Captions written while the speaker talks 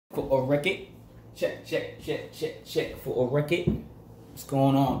For a record. Check for a record. What's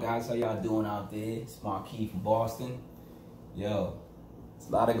going on, guys? How y'all doing out there? It's Marquis from Boston. Yo, it's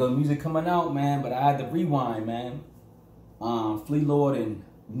a lot of good music coming out, man, but I had to rewind, man. Flea Lord and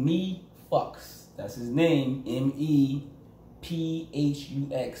Mephux. That's his name.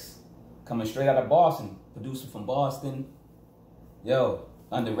 Mephux. Coming straight out of Boston. Producer from Boston. Yo,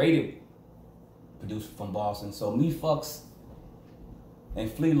 underrated producer from Boston. So Mephux and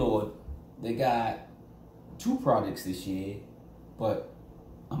Flea Lord, they got 2 projects this year, but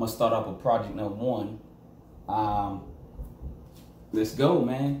I'm gonna start off with project number 1. Let's go,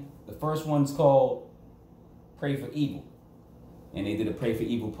 man. The first one's called Pray for Evil, and they did a Pray for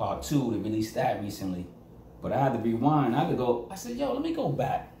Evil Part 2. They released that recently, but I had to rewind. I said, yo, let me go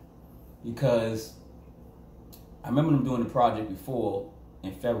back, because I remember them doing the project before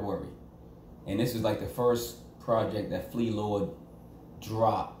in February, and this is like the first project that Flea Lord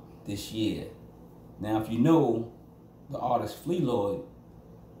dropped this year. Now, if you know the artist Flea Lord,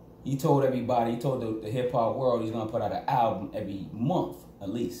 he told everybody, he told the hip-hop world he's gonna put out an album every month at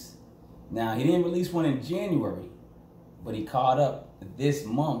least. Now, he didn't release one in January, but he caught up this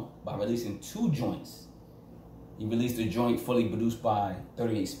month by releasing 2 joints. He released a joint fully produced by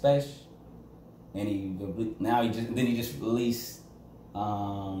 38 Special, and he just released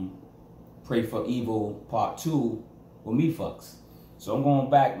Pray for Evil Part 2 with Mephux. So I'm going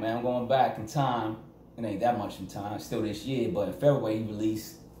back, man. I'm going back in time. It ain't that much in time, still this year, but in February he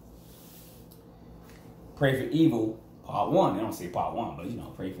released Pray for Evil Part 1. They don't say Part 1, but you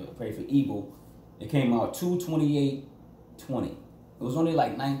know, Pray for Evil. It came out 2/28/20. It was only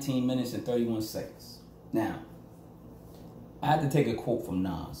like 19 minutes and 31 seconds. Now, I had to take a quote from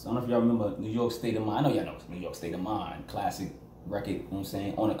Nas. I don't know if y'all remember New York State of Mind. I know y'all know New York State of Mind, classic record, you know what I'm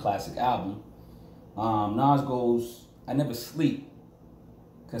saying, on a classic album. Nas goes, I never sleep,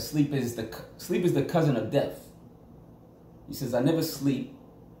 because sleep is the cousin of death. He says, I never sleep,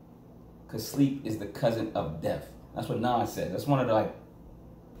 because sleep is the cousin of death. That's what Nas said. That's one of the like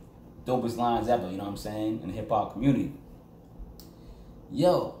dopest lines ever, you know what I'm saying, in the hip hop community.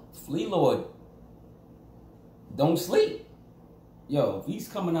 Yo, Flea Lord don't sleep. Yo, if he's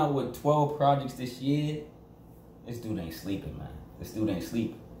coming out with 12 projects this year, this dude ain't sleeping, man. This dude ain't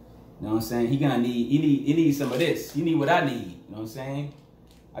sleeping. You know what I'm saying? He needs some of this. He need what I need. You know what I'm saying?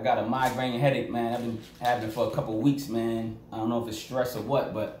 I got a migraine headache, man. I've been having it for a couple of weeks, man. I don't know if it's stress or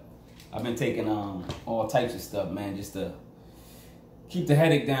what, but I've been taking all types of stuff, man, just to keep the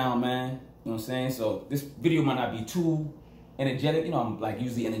headache down, man. You know what I'm saying? So this video might not be too energetic. You know, I'm like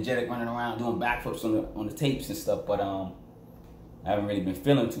usually energetic, running around doing backflips on the tapes and stuff, but I haven't really been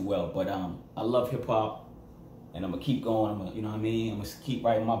feeling too well. But I love hip hop, and I'm gonna keep going. You know what I mean? I'm gonna keep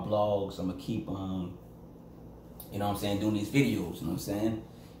writing my blogs. I'm gonna keep you know what I'm saying, doing these videos. You know what I'm saying?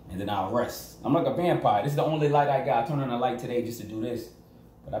 And then I'll rest. I'm like a vampire. This is the only light I got. I turned on a light today just to do this.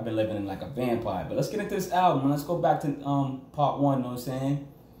 But I've been living in like a vampire. But let's get into this album. Let's go back to part 1, you know what I'm saying?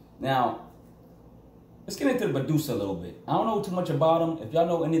 Now, let's get into the producer a little bit. I don't know too much about him. If y'all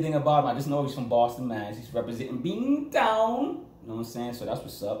know anything about him, I just know he's from Boston, Mass. He's representing Beantown. You know what I'm saying? So that's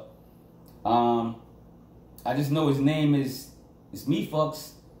what's up. I just know his name is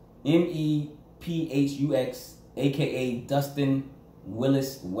Mephux, Mephux, a.k.a. Dustin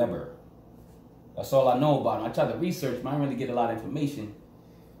Willis Weber. That's all I know about him. I tried to research, but I didn't really get a lot of information.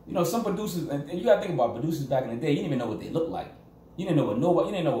 You know, some producers, and you gotta think about producers back in the day, you didn't even know what they looked like. You didn't know what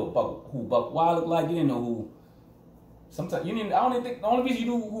you didn't know who Buck Wild looked like. You didn't know who. Sometimes you didn't. I don't even think the only reason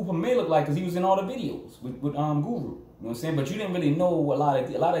you knew who Premier looked like because he was in all the videos with Guru. You know what I'm saying? But you didn't really know a lot of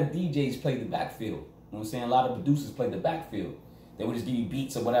DJs played the backfield. You know what I'm saying? A lot of producers played the backfield. They would just give you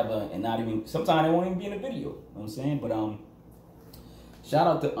beats or whatever, and not even. Sometimes they won't even be in the video. You know what I'm saying? But shout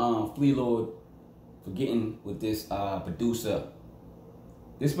out to Flea Lord for getting with this producer.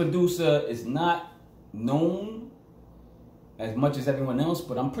 This producer is not known as much as everyone else,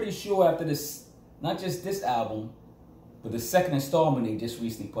 but I'm pretty sure after this, not just this album, but the second installment they just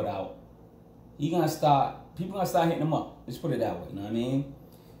recently put out, people gonna start hitting him up. Let's put it that way, you know what I mean?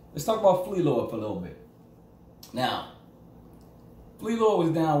 Let's talk about Flea Lord for a little bit. Now, Flea Lord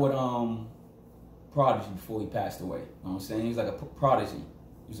was down with Prodigy before he passed away. You know what I'm saying? He was like a prodigy.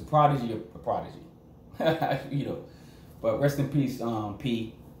 He was a prodigy of a prodigy. You know. But rest in peace,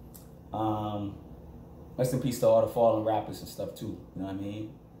 P. Rest in peace to all the fallen rappers and stuff too. You know what I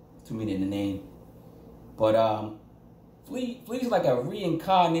mean? Too many in the name. But Flea's like a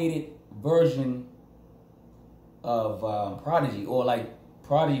reincarnated version of Prodigy, or like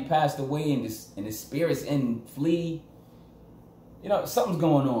Prodigy passed away and his spirit's in Flea. You know, something's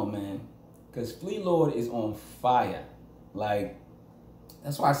going on, man. Because Flea Lord is on fire. Like,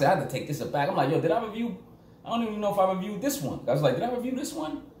 That's why I said I had to take this back. I'm like, yo, did I review? I don't even know if I reviewed this one. I was like, did I review this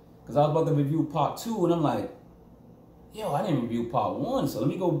one? Because I was about to review part 2, and I'm like, yo, I didn't review part 1, so let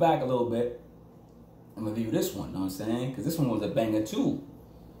me go back a little bit and review this one, you know what I'm saying? Because this one was a banger too.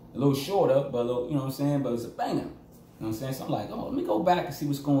 A little shorter, but a little, you know what I'm saying? But it's a banger, you know what I'm saying? So I'm like, oh, let me go back and see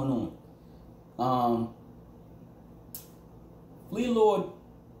what's going on. Flea Lord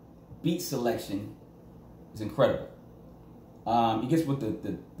beat selection is incredible. He gets with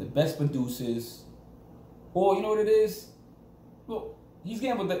the best producers, or you know what it is? Well, he's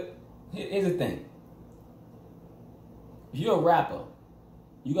getting with the, here's the thing. If you're a rapper,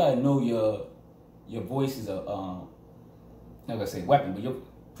 you gotta know your voice is a, I'm not gonna say weapon,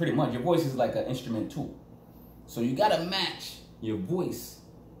 but pretty much your voice is like an instrument too. So you gotta match your voice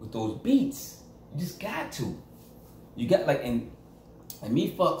with those beats. You just got to. You got like, and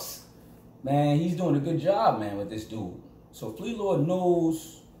Mephux, man, he's doing a good job, man, with this dude. So Flea Lord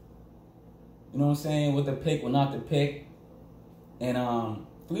knows, you know what I'm saying, what to pick, what not to pick. And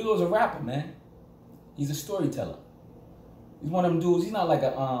Flea Lord's a rapper, man. He's a storyteller. He's one of them dudes. He's not like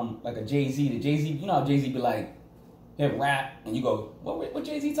a Jay-Z. The Jay-Z, you know how Jay-Z be like, hit rap, and you go, what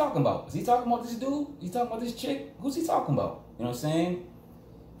Jay-Z talking about? Is he talking about this dude? Is he talking about this chick? Who's he talking about? You know what I'm saying?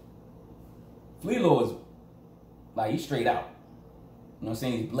 Flea Lord's like, he's straight out. You know what I'm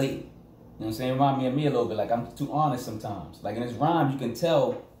saying? He's blatant. You know what I'm saying? Remind me of me a little bit. Like, I'm too honest sometimes. Like, in his rhyme, you can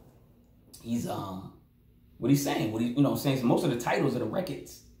tell he's what he's saying. What he, you know what I'm saying? So most of the titles of the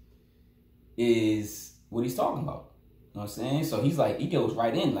records is what he's talking about. You know what I'm saying? So he's like, he goes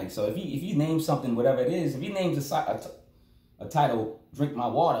right in. Like, so if he names something, whatever it is, if he names a title, Drink My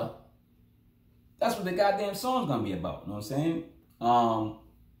Water, that's what the goddamn song's gonna be about. You know what I'm saying?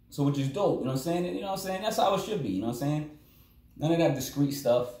 So which is dope. You know what I'm saying? You know what I'm saying? That's how it should be. You know what I'm saying? None of that discreet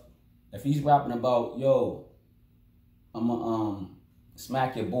stuff. If he's rapping about, yo, I'ma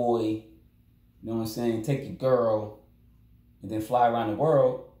smack your boy, you know what I'm saying, take your girl, and then fly around the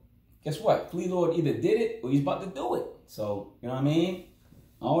world, guess what? Flea Lord either did it or he's about to do it. So, you know what I mean?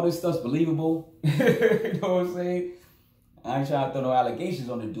 All this stuff's believable. You know what I'm saying? I ain't trying to throw no allegations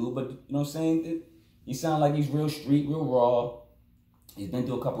on the dude, but you know what I'm saying? He sounds like he's real street, real raw. He's been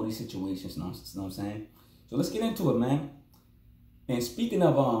through a couple of these situations, you know what I'm saying? So let's get into it, man. And speaking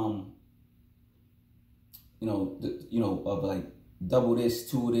of of like double this,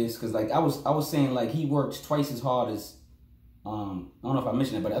 two this, because like I was saying, like, he works twice as hard as I don't know if I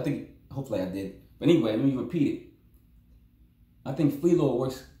mentioned it, but I think hopefully I did. But anyway, let me repeat it. I think Flea Lord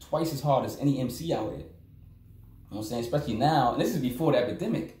works twice as hard as any MC out there. You know what I'm saying? Especially now, and this is before the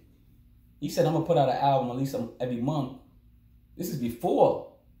epidemic. He said, I'm gonna put out an album at least every month. This is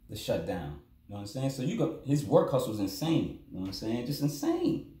before the shutdown. You know what I'm saying? So his work hustle is insane. You know what I'm saying? Just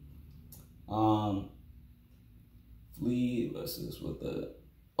insane. Flea versus with the,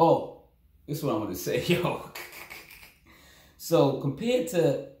 oh, this is what I want to say, yo. So compared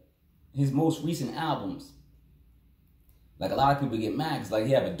to his most recent albums, like a lot of people get mad because like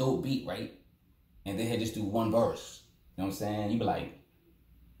he have a dope beat, right? And then he'll just do one verse. You know what I'm saying? You be like,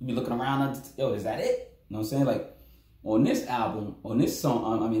 you be looking around, yo, is that it? You know what I'm saying? Like on this album, on this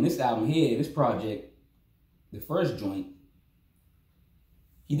song, this album here, this project, the first joint,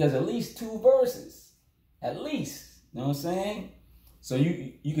 he does at least 2 verses. At least. You know what I'm saying? So you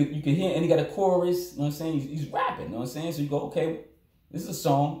can hear, and he got a chorus, you know what I'm saying? He's rapping, you know what I'm saying? So you go, okay, this is a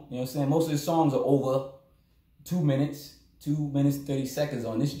song, you know what I'm saying? Most of his songs are over 2 minutes, 2 minutes, 30 seconds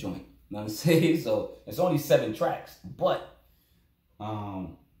on this joint. You know what I'm saying? So it's only 7 tracks, but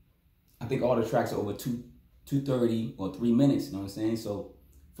I think all the tracks are over 2:30 or 3 minutes, you know what I'm saying? So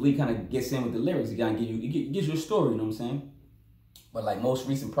Flea kind of gets in with the lyrics. He kind of gives you a story, you know what I'm saying? But like most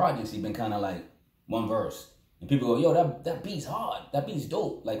recent projects, he's been kind of like one verse. And people go, yo, that beat's hard. That beat's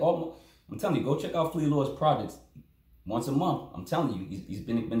dope. Like, I'm telling you, go check out Flea Lord's projects once a month. I'm telling you, he's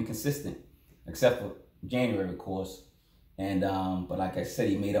been consistent, except for January, of course. And but like I said,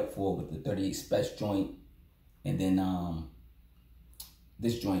 he made up for it with the 38 Special joint, and then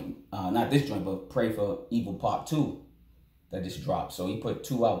this joint, not this joint, but Pray for Evil Part 2 that just dropped. So he put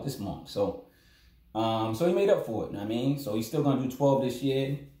 2 out this month. So so he made up for it. You know what I mean? So he's still gonna do 12 this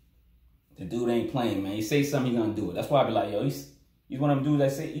year. The dude ain't playing, man. He say something, he gonna do it. That's why I be like, yo, he's one of them dudes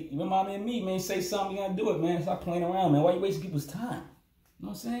that say, he remind me of me, man. He say something, he gonna do it, man. Stop playing around, man. Why you wasting people's time? You know what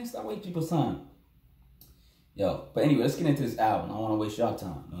I'm saying? Stop wasting people's time. Yo, but anyway, let's get into this album. I don't want to waste y'all time.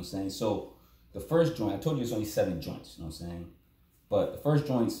 You know what I'm saying? So the first joint, I told you it's only 7 joints. You know what I'm saying? But the first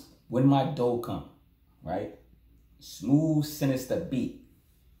joint's When My Dough Come, right? Smooth, sinister beat.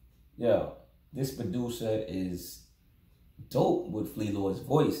 Yo, this producer is dope with Flea Lord's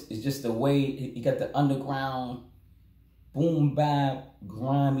voice. It's just the way he got the underground boom bap,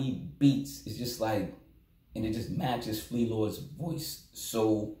 grimy beats. It's just like, and it just matches Flea Lord's voice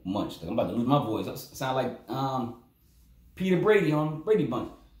so much. Like, I'm about to lose my voice. I sound like Peter Brady on Brady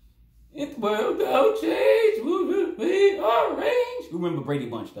Bunch. If the world don't change, we be arranged. You remember Brady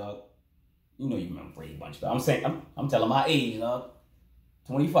Bunch, dog? You know you remember Brady Bunch, dog. I'm saying, I'm telling my age, dog.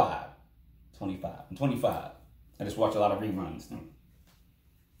 25. I'm 25. I just watch a lot of reruns.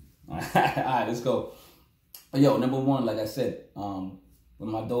 All right, let's go. But yo, number one, like I said, when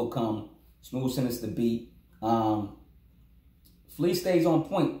my dough come, smooth sinister beat. Flea stays on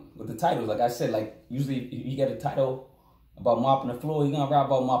point with the titles. Like I said, like usually if you get a title about mopping the floor, you're gonna rap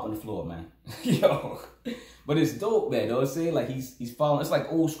about mopping the floor, man. Yo. But it's dope, man. Though say like he's following. It's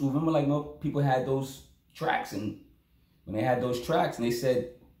like old school. Remember, like people had those tracks, and when they had those tracks, and they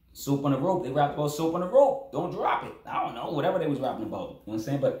said soap on the rope, they rapped about soap on the rope. Don't drop it. I don't know, whatever they was rapping about. You know what I'm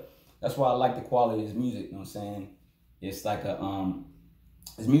saying? But that's why I like the quality of his music. You know what I'm saying? It's like a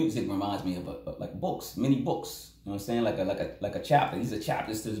his music reminds me of like books, mini books. You know what I'm saying? Like a chapter. These are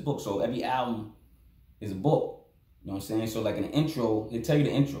chapters to his book. So every album is a book. You know what I'm saying? So like in the intro, he'll tell you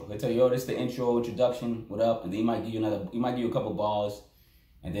the intro. He'll tell you, oh, this is the intro, introduction, what up? And then he might give you a couple bars,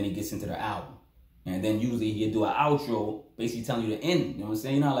 and then he gets into the album. And then usually he'll do an outro, basically telling you the end. You know what I'm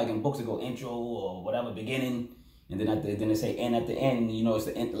saying? You know, like in books it go intro or whatever, beginning, and then they say end at the end, you know, it's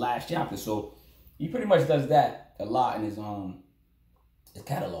the last chapter. So he pretty much does that a lot in his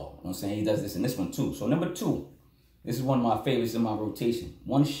catalog. You know what I'm saying? He does this in this one too. So number 2, this is one of my favorites in my rotation.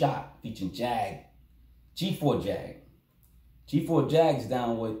 One Shot featuring G4 Jag. G4 Jag's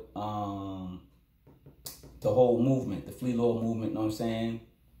down with the whole movement, the Flea Lord movement, you know what I'm saying?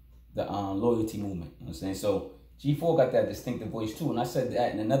 The loyalty movement, you know what I'm saying? So G4 got that distinctive voice too. And I said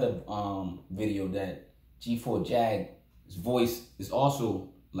that in another video that G4 Jag's voice is also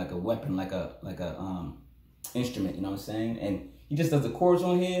like a weapon, like a instrument, you know what I'm saying? And he just does the chords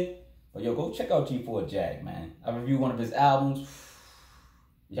on here. But yo, go check out G4 Jag, man. I reviewed one of his albums.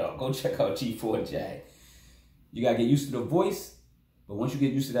 Yo, go check out G4 Jag. You gotta get used to the voice, but once you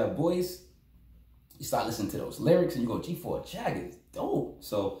get used to that voice, you start listening to those lyrics and you go, G4 Jag is dope.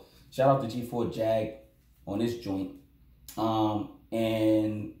 So shout out to G4 Jag on this joint.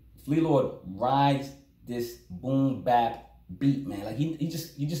 And Flea Lord rides this boom bap beat, man. Like he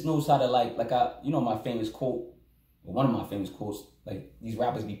just knows how to my famous quote, or one of my famous quotes, like these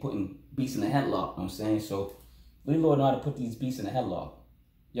rappers be putting beats in the headlock, you know what I'm saying? So Flea Lord know how to put these beats in the headlock.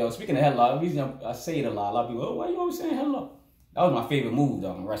 Yo, speaking of headlock, the reason I say it a lot of people, oh, why you always saying headlock? That was my favorite move,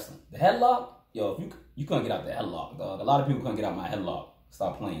 dog, in wrestling. The headlock, yo, if you couldn't get out the headlock, dog. A lot of people couldn't get out my headlock.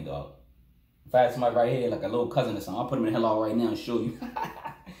 Stop playing, dog. If I had somebody right here, like a little cousin or something, I'll put him in the headlock right now and show you.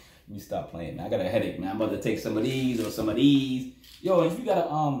 You stop playing, man. I got a headache, man. I'm about to take some of these or some of these. Yo, if you got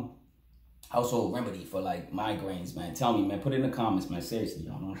a household remedy for like migraines, man, tell me, man. Put it in the comments, man. Seriously, you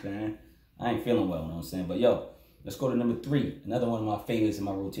know what I'm saying? I ain't feeling well, you know what I'm saying? But yo, let's go to number 3. Another one of my favorites in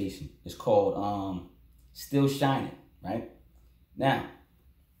my rotation. It's called Still Shining, right? Now,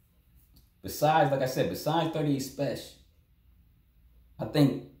 besides, like I said, besides 38 Special, I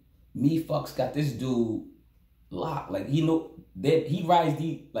think Mephux got this dude locked. Like, he rides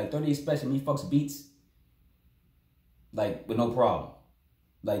deep, like 38 Special, Mephux beats, like, with no problem.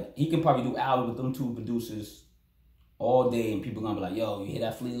 Like, he can probably do albums with them 2 producers all day, and people gonna be like, yo, you hear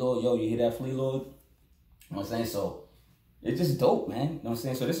that Flea Lord? Yo, you hear that Flea Lord? You know what I'm saying? So it's just dope, man. You know what I'm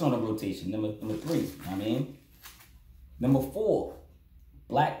saying? So this is on the rotation. Number 3, you know what I mean? Number 4,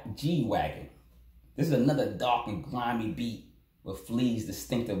 Black G Wagon. This is another dark and grimy beat with Flea's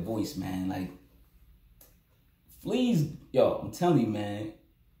distinctive voice, man. Like, Flea's, yo, I'm telling you, man,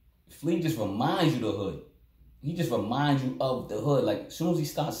 Flea just reminds you of the hood. He just reminds you of the hood. Like, as soon as he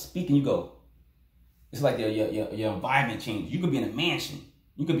starts speaking, you go, it's like your environment changes. You could be in a mansion.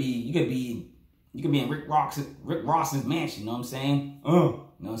 You could be in Rick Ross's mansion, you know what I'm saying? You know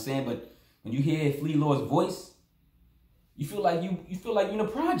what I'm saying? But when you hear Flea Lord's voice, you feel like you're in the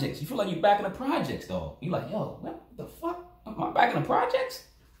projects. You feel like you're back in the projects, though. You're like, yo, what the fuck? Am I back in the projects?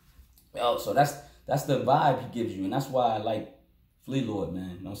 Yo, so that's the vibe he gives you, and that's why I like Flea Lord, man.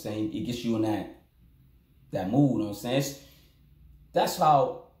 You know what I'm saying? It gets you in that mood, you know what I'm saying? That's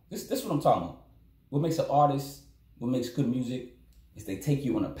how this is what I'm talking about. What makes an artist, what makes good music, is they take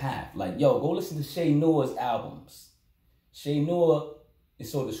you on a path. Like, yo, go listen to Shay Noah's albums. Shay Noah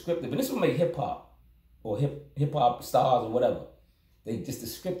is so descriptive. And this will make hip-hop or hip-hop stars or whatever. They just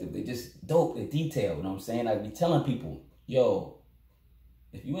descriptive. They just dope. They detailed, you know what I'm saying? I be telling people, yo,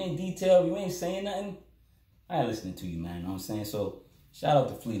 if you ain't detailed, you ain't saying nothing, I ain't listening to you, man, you know what I'm saying? So, shout out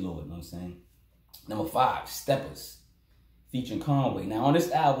to Flea Lord, you know what I'm saying? Number 5, Steppers, featuring Conway. Now, on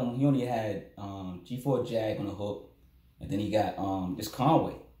this album, he only had G4 Jag on the hook, And then he got it's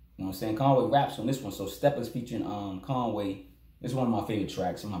Conway. You know what I'm saying? Conway raps on this one. So Stepper's featuring Conway. This is one of my favorite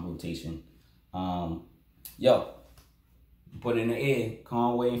tracks in my rotation. Yo, put it in the air.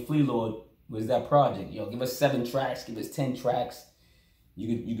 Conway and Flea Lord. Where's that project? Yo, give us 7 tracks. Give us 10 tracks. You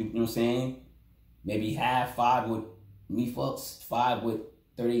could, you know what I'm saying? Maybe half, 5 with Mephux, 5 with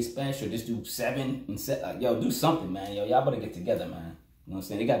 38 Special. Just do 7 and yo, do something, man. Yo, y'all better get together, man. You know what I'm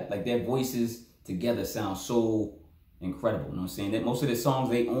saying? They got like their voices together sound so incredible. You know what I'm saying? That most of the songs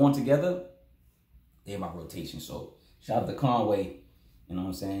they on together, they're my rotation. So shout out to Conway. You know what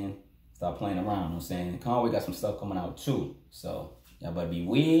I'm saying? Stop playing around. You know what I'm saying? Conway got some stuff coming out too. So y'all better be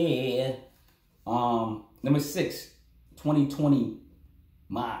weird. Number 6, 2020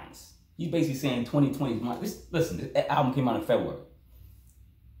 Minds. He's basically saying 2020's minds. Listen, this album came out in February.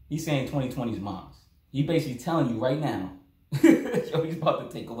 He's saying 2020's minds. He basically telling you right now, yo, he's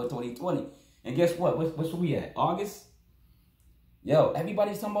about to take over 2020. And guess what? What's we at? August? Yo,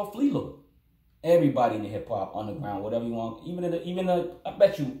 everybody's talking about Flea Lord. Everybody in the hip hop underground, whatever you want. Even I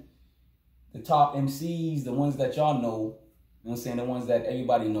bet you the top MCs, the ones that y'all know, you know what I'm saying, the ones that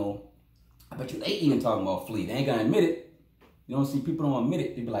everybody know, I bet you they even talking about Flea. They ain't gonna admit it. You don't see people don't admit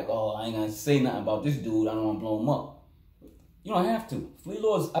it. They be like, oh, I ain't gonna say nothing about this dude. I don't want to blow him up. You don't have to.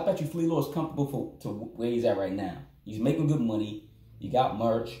 I bet you Flea Lord's comfortable to where he's at right now. He's making good money. He got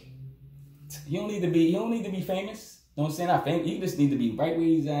merch. He don't need to be famous. You know what I'm saying? Not famous. He just need to be right where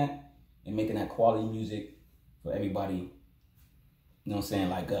he's at and making that quality music for everybody. You know what I'm saying?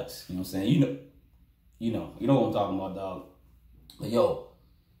 Like us. You know what I'm saying? You know what I'm talking about, dog. But yo,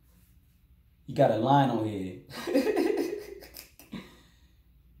 he got a line on here.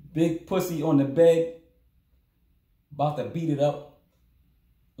 Big pussy on the bed, about to beat it up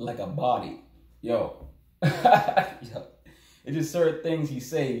like a body. Yo. Yo. It's just certain things he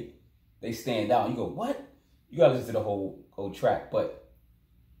say, they stand out. You go, what? You gotta listen to the whole track. But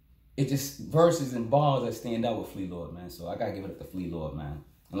it just verses and bars that stand out with Flea Lord, man. So I gotta give it up to Flea Lord, man.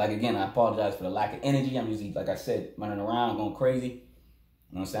 And like again, I apologize for the lack of energy. I'm usually, like I said, running around, going crazy. You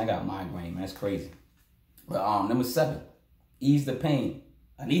know what I'm saying? I got a migraine, man. That's crazy. But number 7, Ease the Pain.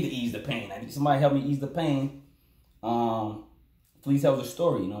 I need to ease the pain. I need somebody help me ease the pain. Please tell the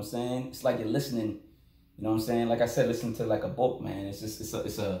story, you know what I'm saying? It's like you're listening, you know what I'm saying? Like I said, listen to like a book, man. It's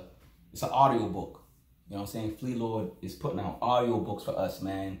an audio book. You know what I'm saying? Flea Lord is putting out audio books for us,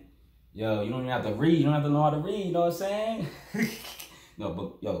 man. Yo, you don't even have to read. You don't have to know how to read, you know what I'm saying? No,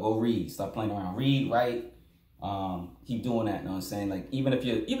 but yo, go read. Stop playing around. Read, write. Keep doing that, you know what I'm saying? Like even if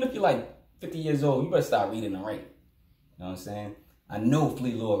you're like 50 years old, you better start reading and write. You know what I'm saying? I know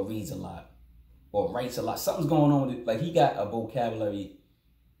Flea Lord reads a lot or writes a lot. Something's going on with it. Like he got a vocabulary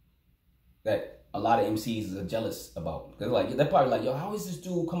that a lot of MCs are jealous about. Cause like they're probably like, yo, how is this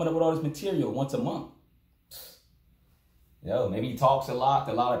dude coming up with all this material once a month? Yo, maybe he talks a lot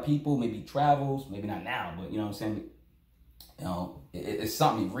to a lot of people. Maybe he travels. Maybe not now, but you know what I'm saying. You know, it's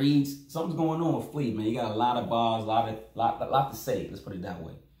something he reads. Something's going on with Flea, man. You got a lot of bars, a lot to say. Let's put it that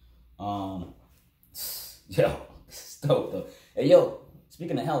way. Yo, it's dope though. Hey, yo,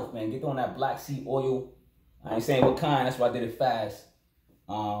 speaking of health, man, get on that black seed oil. I ain't saying what kind, that's why I did it fast.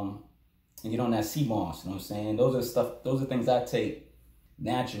 And get on that sea moss, you know what I'm saying? Those are things I take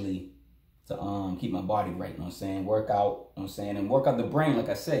naturally to keep my body right, you know what I'm saying? Work out, you know what I'm saying? And work out the brain, like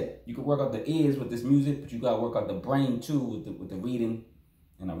I said. You can work out the ears with this music, but you gotta work out the brain too with the reading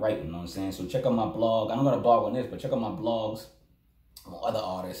and the writing, you know what I'm saying? So check out my blog. I don't got a blog on this, but check out my blogs on other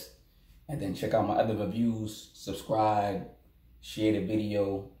artists. And then check out my other reviews, subscribe, share the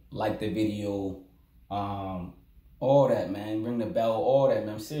video, like the video, all that, man. Ring the bell, all that,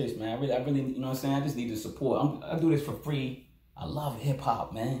 man. I'm serious, man. I really, you know what I'm saying? I just need the support. I do this for free. I love hip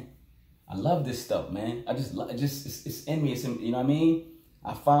hop, man. I love this stuff, man. It's in me. You know what I mean?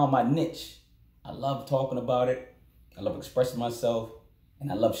 I found my niche. I love talking about it. I love expressing myself,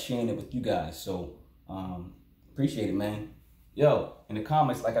 and I love sharing it with you guys. So, appreciate it, man. Yo, in the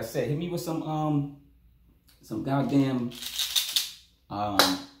comments, like I said, hit me with some goddamn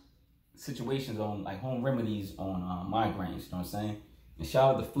situations on like home remedies on migraines, you know what I'm saying? And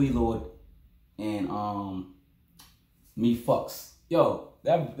shout out to Flea Lord and Mephux. Yo,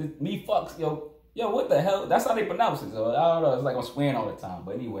 that Mephux, yo, what the hell? That's how they pronounce it. So I don't know, it's like I'm swearing all the time.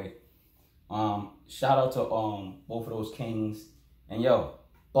 But anyway, shout out to both of those kings. And yo,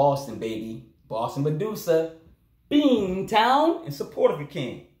 Boston, baby. Boston Medusa. Beantown in support of your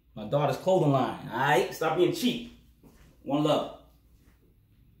king. My daughter's clothing line. Alright? Stop being cheap. One love.